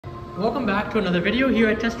Welcome back to another video here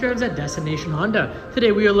at Test Drives at Destination Honda.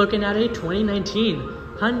 Today we are looking at a 2019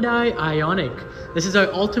 Hyundai IONIQ. This is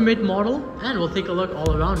our ultimate model and we'll take a look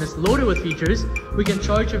all around. It's loaded with features. We can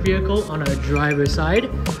charge the vehicle on our driver's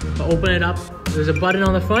side. We'll open it up, there's a button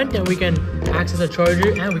on the front and we can access a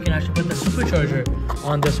charger, and we can actually put the supercharger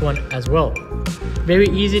on this one as well. Very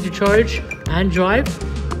easy to charge and drive.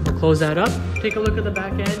 We'll close that up. Take a look at the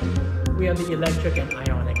back end. We have the electric and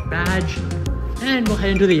IONIQ badge. And we'll head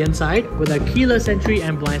into the inside with our keyless entry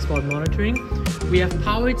and blind spot monitoring. We have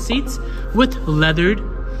powered seats with leathered,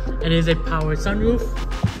 and it is a powered sunroof.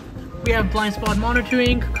 We have blind spot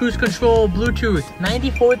monitoring, cruise control, Bluetooth,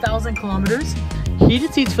 94,000 kilometers.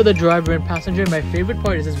 Heated seats for the driver and passenger. My favorite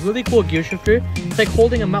part is this really cool gear shifter. It's like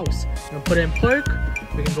holding a mouse. We'll put it in park,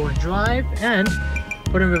 we can go and drive, and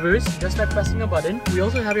put in reverse just by pressing a button. We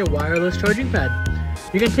also have a wireless charging pad.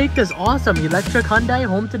 You can take this awesome electric Hyundai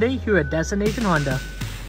home today here at Destination Honda.